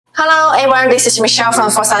Hi everyone, this is Michelle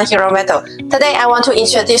from Fosun Hero Metal. Today I want to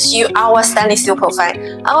introduce you our stainless steel profile.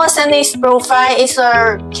 Our stainless profile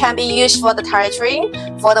can be used for the tile trim,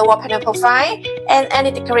 for the wall panel profile, and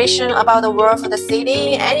any decoration about the wall for the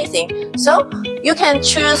ceiling, anything. So you can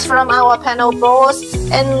choose from our panel boards,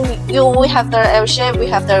 and we have the L shape, we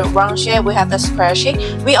have the round shape, we have the square shape.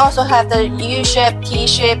 We also have the U shape, T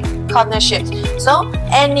shape, corner shape. So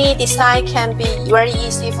any design can be very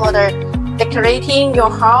easy for the decorating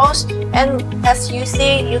your house. And as you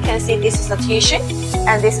see, you can see this is the T shape,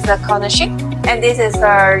 and this is the corner shape, and this is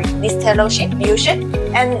this tailor shape, U shape,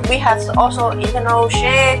 and we have also internal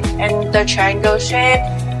shape and the triangle shape,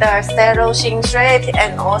 the stereo shape,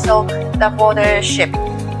 and also the border shape.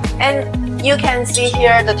 And you can see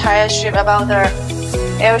here the tile shape about the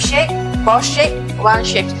L shape, box shape, round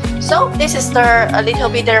shape. So this is a little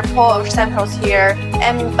bit the poor samples here.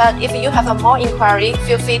 But if you have a more inquiry,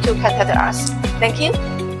 feel free to contact us. Thank you.